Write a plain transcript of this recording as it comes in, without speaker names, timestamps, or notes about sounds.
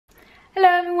Hello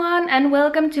everyone and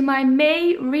welcome to my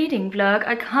May reading vlog.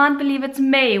 I can't believe it's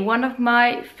May, one of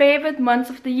my favorite months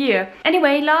of the year.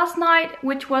 Anyway, last night,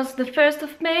 which was the 1st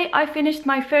of May, I finished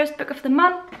my first book of the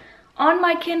month on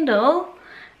my Kindle.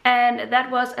 And that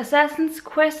was Assassin's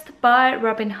Quest by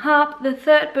Robin Harp, the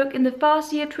third book in the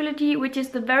Farseer trilogy, which is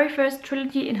the very first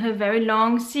trilogy in her very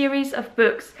long series of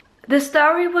books. The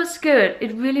story was good,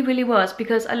 it really was,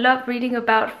 because I love reading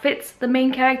about Fitz, the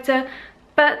main character.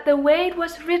 But the way it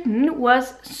was written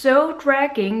was so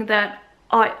dragging that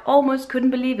I almost couldn't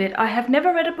believe it. I have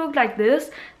never read a book like this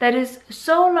that is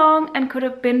so long and could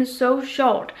have been so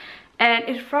short. And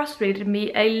it frustrated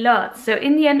me a lot. So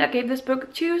in the end I gave this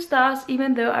book 2 stars,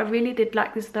 even though I really did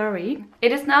like the story.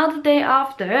 It is now the day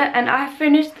after and I have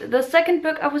finished the second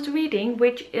book I was reading,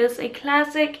 which is a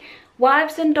classic,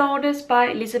 Wives and Daughters by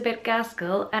Elizabeth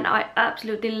Gaskell, and I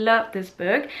absolutely love this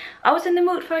book. I was in the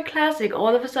mood for a classic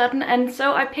all of a sudden, and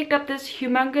so I picked up this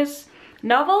humongous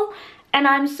novel, and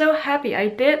I'm so happy I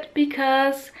did,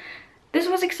 because this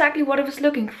was exactly what I was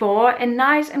looking for. A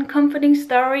nice and comforting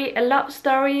story, a love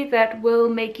story that will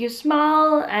make you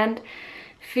smile and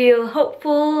feel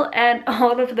hopeful and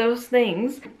all of those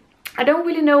things. I don't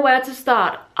really know where to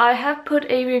start. I have put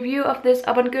a review of this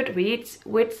up on Goodreads,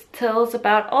 which tells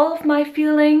about all of my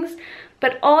feelings,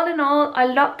 but all in all, I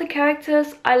love the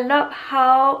characters. I love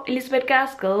how Elizabeth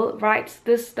Gaskell writes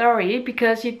this story,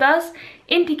 because she does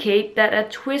indicate that a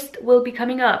twist will be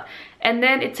coming up, and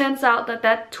then it turns out that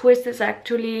that twist is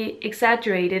actually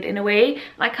exaggerated in a way.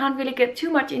 I can't really get too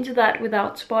much into that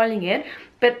without spoiling it,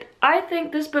 but I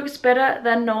think this book is better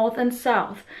than North and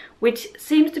South, which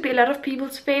seems to be a lot of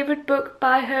people's favorite book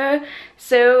by her,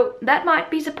 so that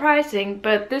might be surprising,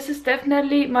 but this is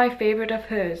definitely my favorite of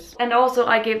hers. And also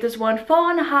I gave this one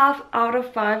 4.5 out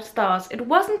of 5 stars. It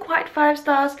wasn't quite 5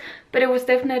 stars, but it was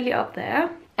definitely up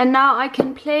there. And now I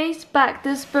can place back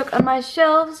this book on my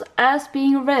shelves as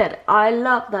being read. I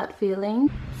love that feeling.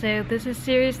 So this is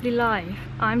seriously life.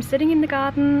 I'm sitting in the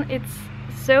garden. It's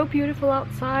so beautiful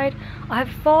outside. I have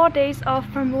 4 days off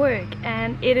from work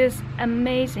and it is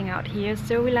amazing out here,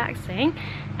 so relaxing.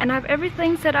 And I have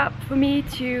everything set up for me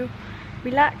to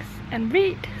relax and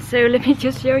read. So let me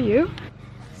just show you.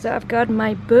 So I've got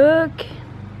my book,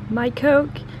 my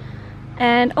Coke,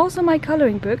 and also my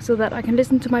coloring book, so that I can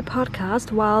listen to my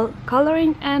podcast while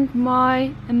coloring, and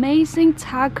my amazing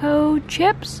taco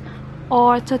chips,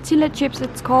 or tortilla chips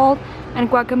it's called, and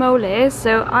guacamole.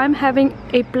 So I'm having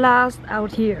a blast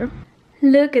out here.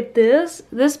 Look at this.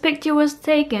 This picture was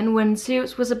taken when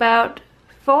Zeus was about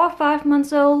 4 or 5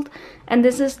 months old, and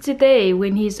this is today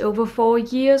when he's over 4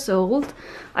 years old.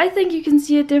 I think you can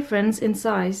see a difference in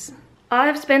size.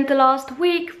 I've spent the last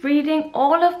week reading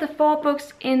all of the 4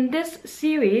 books in this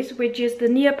series, which is the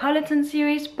Neapolitan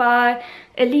series by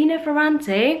Elena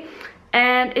Ferrante,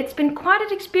 and it's been quite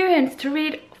an experience to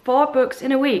read 4 books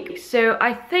in a week. So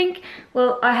I think,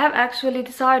 well, I have actually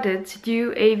decided to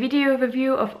do a video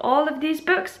review of all of these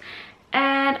books,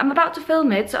 and I'm about to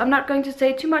film it, so I'm not going to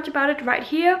say too much about it right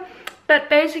here. But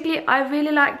basically I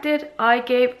really liked it. I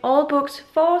gave all books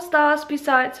 4 stars,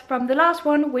 besides from the last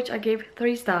one, which I gave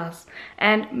 3 stars.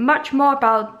 And much more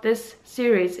about this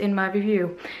series in my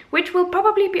review, which will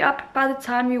probably be up by the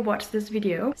time you watch this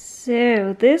video.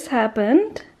 So this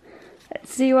happened.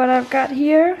 Let's see what I've got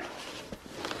here.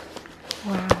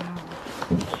 Wow.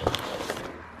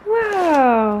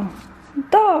 Wow.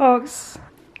 Dogs.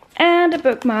 And a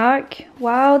bookmark.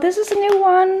 Wow, this is a new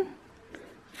one.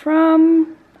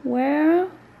 From where?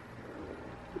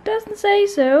 It doesn't say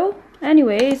so.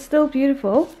 Anyway, it's still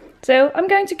beautiful. So I'm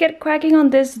going to get cracking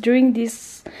on this during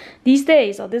these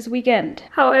days, or this weekend.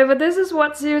 However, this is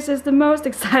what Zeus is the most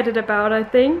excited about, I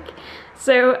think.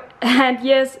 So, and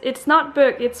yes, it's not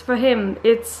book, it's for him.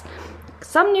 It's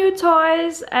some new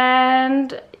toys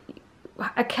and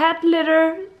a cat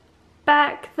litter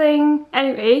bag thing.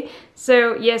 Anyway,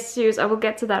 so yes, Zeus, I will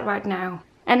get to that right now.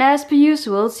 And as per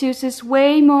usual, Zeus is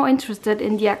way more interested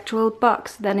in the actual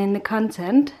box than in the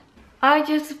content. I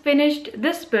just finished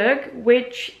this book,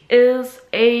 which is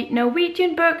a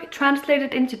Norwegian book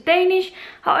translated into Danish.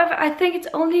 However, I think it's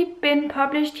only been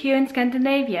published here in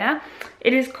Scandinavia.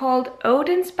 It is called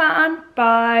Odinsbarn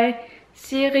by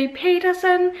Siri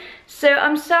Petersen. So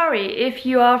I'm sorry if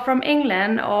you are from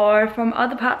England or from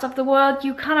other parts of the world,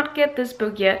 you cannot get this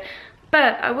book yet.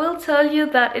 But I will tell you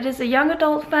that it is a young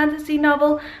adult fantasy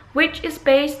novel which is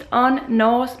based on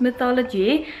Norse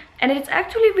mythology, and it's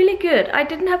actually really good. I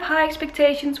didn't have high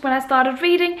expectations when I started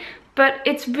reading, but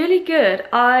it's really good.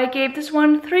 I gave this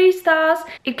one 3 stars.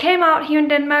 It came out here in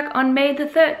Denmark on May the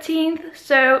 13th,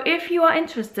 so if you are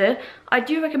interested, I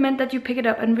do recommend that you pick it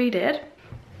up and read it.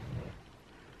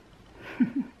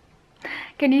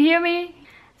 Can you hear me?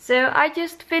 So I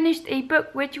just finished a book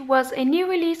which was a new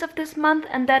release of this month,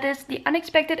 and that is The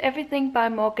Unexpected Everything by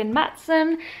Morgan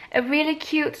Matson. A really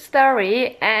cute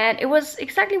story, and it was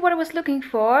exactly what I was looking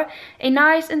for. A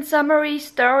nice and summery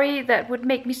story that would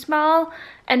make me smile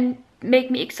and make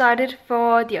me excited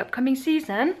for the upcoming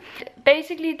season.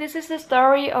 Basically, this is the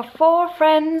story of 4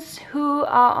 friends who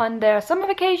are on their summer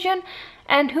vacation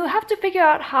and who have to figure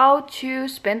out how to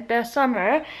spend their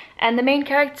summer. And the main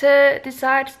character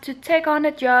decides to take on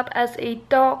a job as a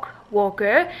dog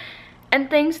walker, and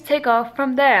things take off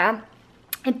from there.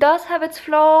 It does have its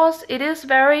flaws. It is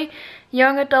very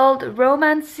young adult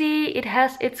romancy. It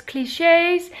has its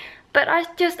cliches, but I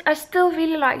still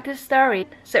really like this story.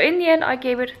 So in the end, I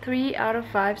gave it 3 out of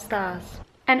 5 stars.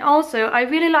 And also, I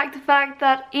really like the fact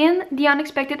that in The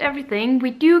Unexpected Everything,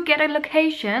 we do get a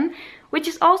location, which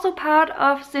is also part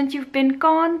of Since You've Been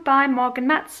Gone by Morgan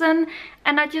Matson.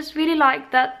 And I just really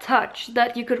like that touch,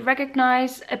 that you could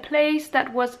recognize a place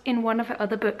that was in one of her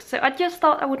other books. So I just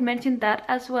thought I would mention that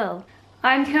as well.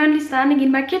 I'm currently standing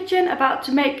in my kitchen about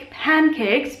to make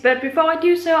pancakes, but before I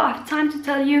do so, I have time to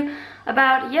tell you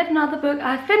about yet another book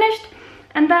I finished.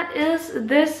 And that is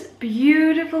this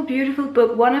beautiful, beautiful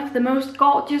book. One of the most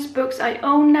gorgeous books I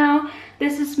own now.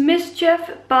 This is Mischief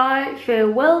by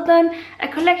Ferrante, a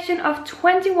collection of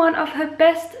 21 of her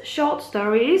best short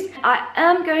stories. I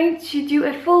am going to do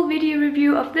a full video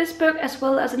review of this book as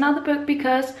well as another book,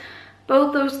 because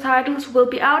both those titles will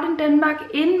be out in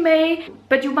Denmark in May,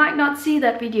 but you might not see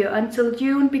that video until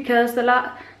June, because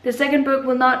the second book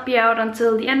will not be out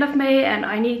until the end of May, and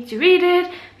I need to read it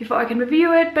before I can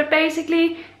review it. But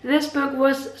basically, this book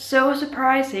was so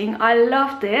surprising. I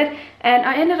loved it, and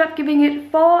I ended up giving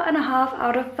it 4.5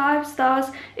 out of 5 stars.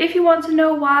 If you want to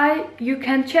know why, you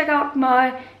can check out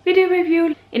my video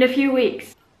review in a few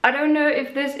weeks. I don't know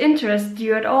if this interests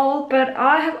you at all, but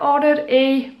I have ordered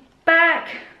a bag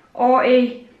or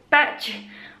a batch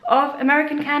of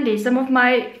American candy, some of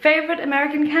my favorite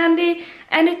American candy,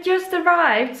 and it just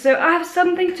arrived, so I have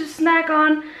something to snack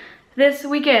on this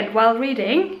weekend while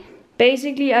reading.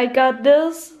 Basically, I got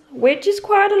this, which is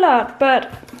quite a lot, but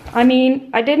I mean,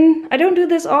 I don't do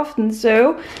this often,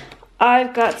 so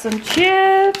I've got some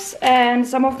chips and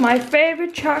some of my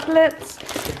favorite chocolates,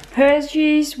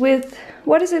 Hershey's with,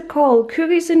 what is it called,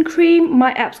 cookies and cream,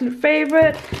 my absolute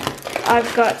favorite.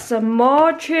 I've got some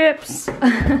more chips.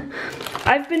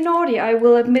 I've been naughty, I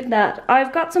will admit that.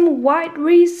 I've got some white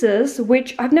Reese's,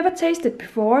 which I've never tasted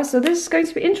before, so this is going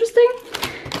to be interesting.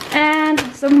 And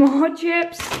some more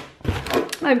chips.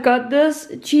 I've got this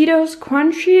Cheetos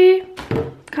Crunchy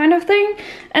kind of thing.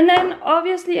 And then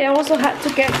obviously I also had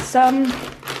to get some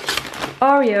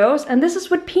Oreos, and this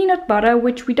is with peanut butter,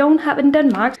 which we don't have in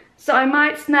Denmark. So I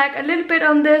might snack a little bit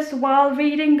on this while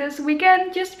reading this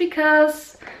weekend, just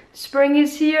because spring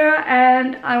is here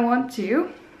and I want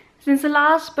to. Since I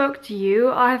last spoke to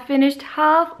you, I have finished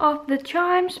half of The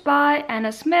Chimes by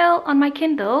Anna Smell on my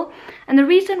Kindle. And the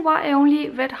reason why I only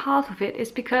read half of it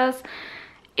is because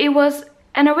it was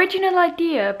an original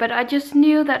idea, but I just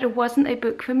knew that it wasn't a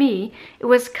book for me. It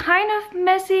was kind of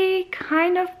messy,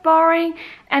 kind of boring,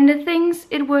 and the things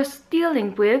it was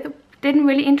dealing with didn't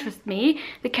really interest me.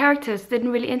 The characters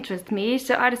didn't really interest me,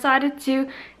 so I decided to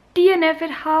DNF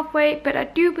it halfway, but I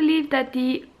do believe that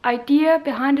the idea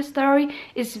behind the story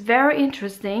is very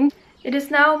interesting. It is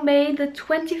now May the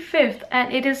 25th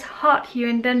and it is hot here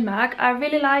in Denmark. I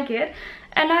really like it.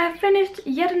 And I have finished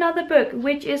yet another book,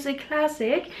 which is a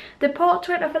classic, The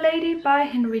Portrait of a Lady by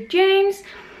Henry James.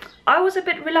 I was a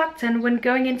bit reluctant when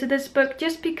going into this book,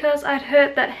 just because I'd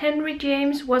heard that Henry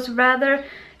James was rather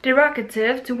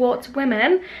derogative towards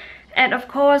women, and of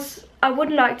course I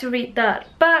wouldn't like to read that.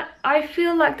 But I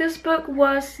feel like this book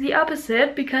was the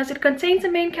opposite, because it contains a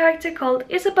main character called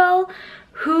Isabel,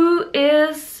 who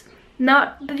is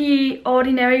not the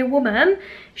ordinary woman.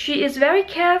 She is very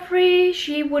carefree.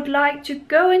 She would like to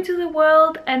go into the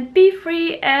world and be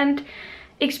free and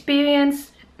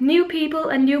experience new people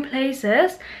and new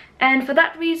places. And for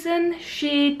that reason,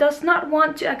 she does not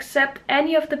want to accept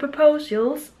any of the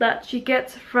proposals that she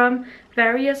gets from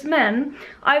various men.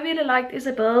 I really liked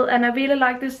Isabel and I really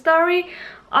liked this story.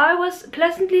 I was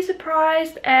pleasantly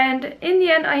surprised, and in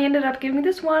the end I ended up giving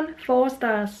this one 4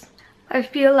 stars. I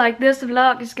feel like this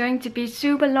vlog is going to be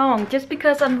super long, just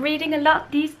because I'm reading a lot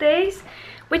these days,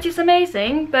 which is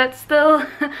amazing, but still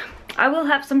I will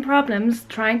have some problems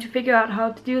trying to figure out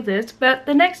how to do this. But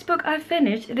the next book I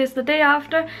finished, it is the day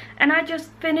after, and I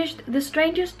just finished The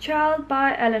Stranger's Child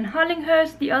by Alan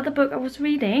Hollinghurst, the other book I was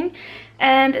reading.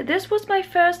 And this was my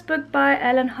first book by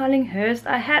Alan Hollinghurst.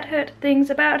 I had heard things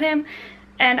about him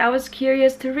and I was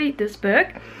curious to read this book.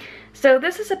 So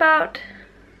this is about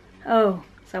Oh,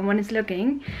 someone is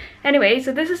looking. Anyway,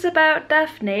 so this is about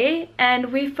Daphne,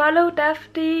 and we follow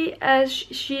Daphne as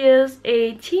she is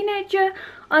a teenager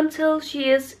until she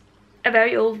is a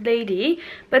very old lady.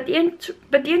 But the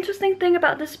interesting thing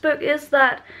about this book is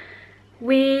that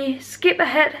we skip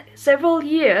ahead several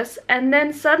years and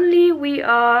then suddenly we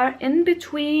are in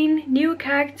between new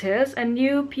characters and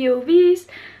new POVs,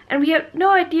 and we have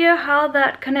no idea how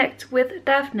that connects with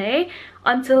Daphne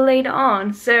until later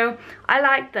on. So I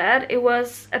like that. It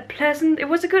was a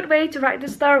good way to write the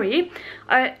story.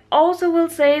 I also will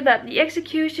say that the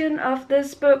execution of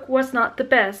this book was not the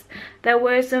best. There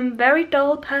were some very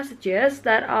dull passages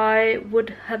that I would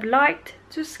have liked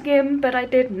to skim, but I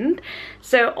didn't.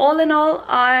 So all in all,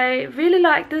 I really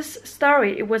liked this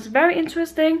story. It was very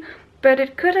interesting, but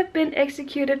it could have been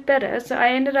executed better, so I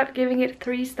ended up giving it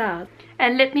 3 stars.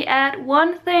 And let me add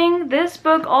one thing, this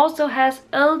book also has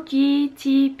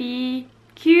LGBTQ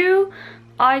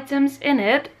items in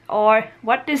it, or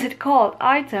what is it called?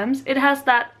 Items. It has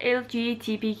that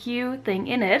LGBTQ thing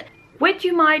in it, which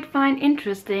you might find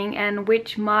interesting and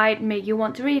which might make you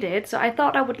want to read it, so I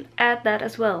thought I would add that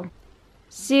as well.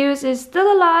 Zeus is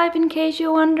still alive, in case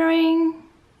you're wondering.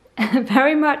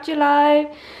 Very much alive.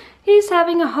 He's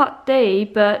having a hot day,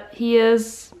 but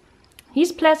he's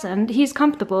pleasant, he's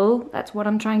comfortable, that's what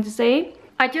I'm trying to say.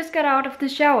 I just got out of the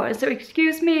shower, so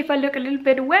excuse me if I look a little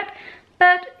bit wet,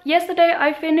 but yesterday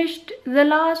I finished the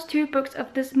last 2 books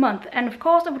of this month, and of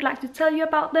course I would like to tell you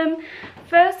about them.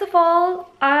 First of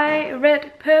all, I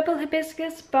read Purple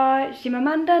Hibiscus by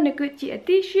Chimamanda Ngozi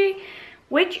Adichie,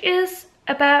 which is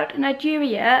about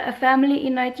Nigeria, a family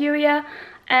in Nigeria.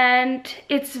 And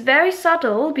it's very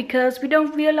subtle because we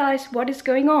don't realize what is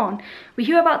going on. We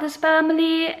hear about this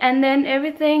family and then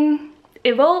everything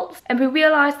evolves and we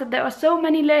realize that there are so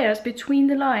many layers between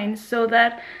the lines, so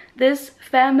that this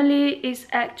family is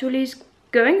actually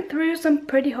going through some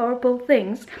pretty horrible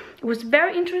things. It was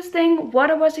very interesting,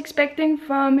 what I was expecting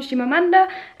from Chimamanda,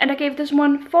 and I gave this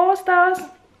one 4 stars.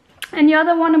 And the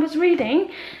other one I was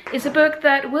reading is a book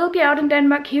that will be out in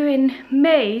Denmark here in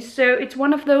May, so it's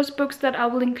one of those books that I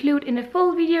will include in a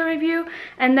full video review,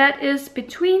 and that is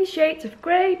Between Shades of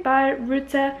Grey by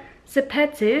Ruta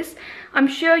Sepetys. I'm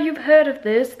sure you've heard of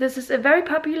this. This is a very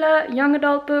popular young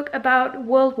adult book about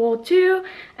World War II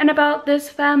and about this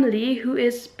family who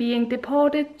is being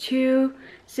deported to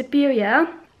Siberia.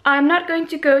 I'm not going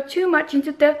to go too much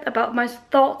into depth about my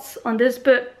thoughts on this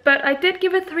book, but I did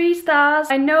give it 3 stars.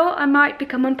 I know I might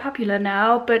become unpopular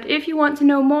now, but if you want to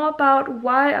know more about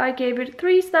why I gave it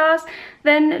 3 stars,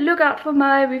 then look out for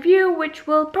my review, which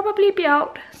will probably be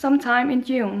out sometime in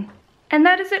June. And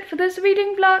that is it for this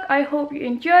reading vlog. I hope you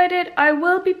enjoyed it. I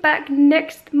will be back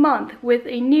next month with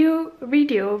a new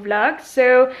video vlog,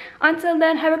 so until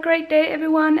then, have a great day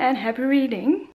everyone and happy reading.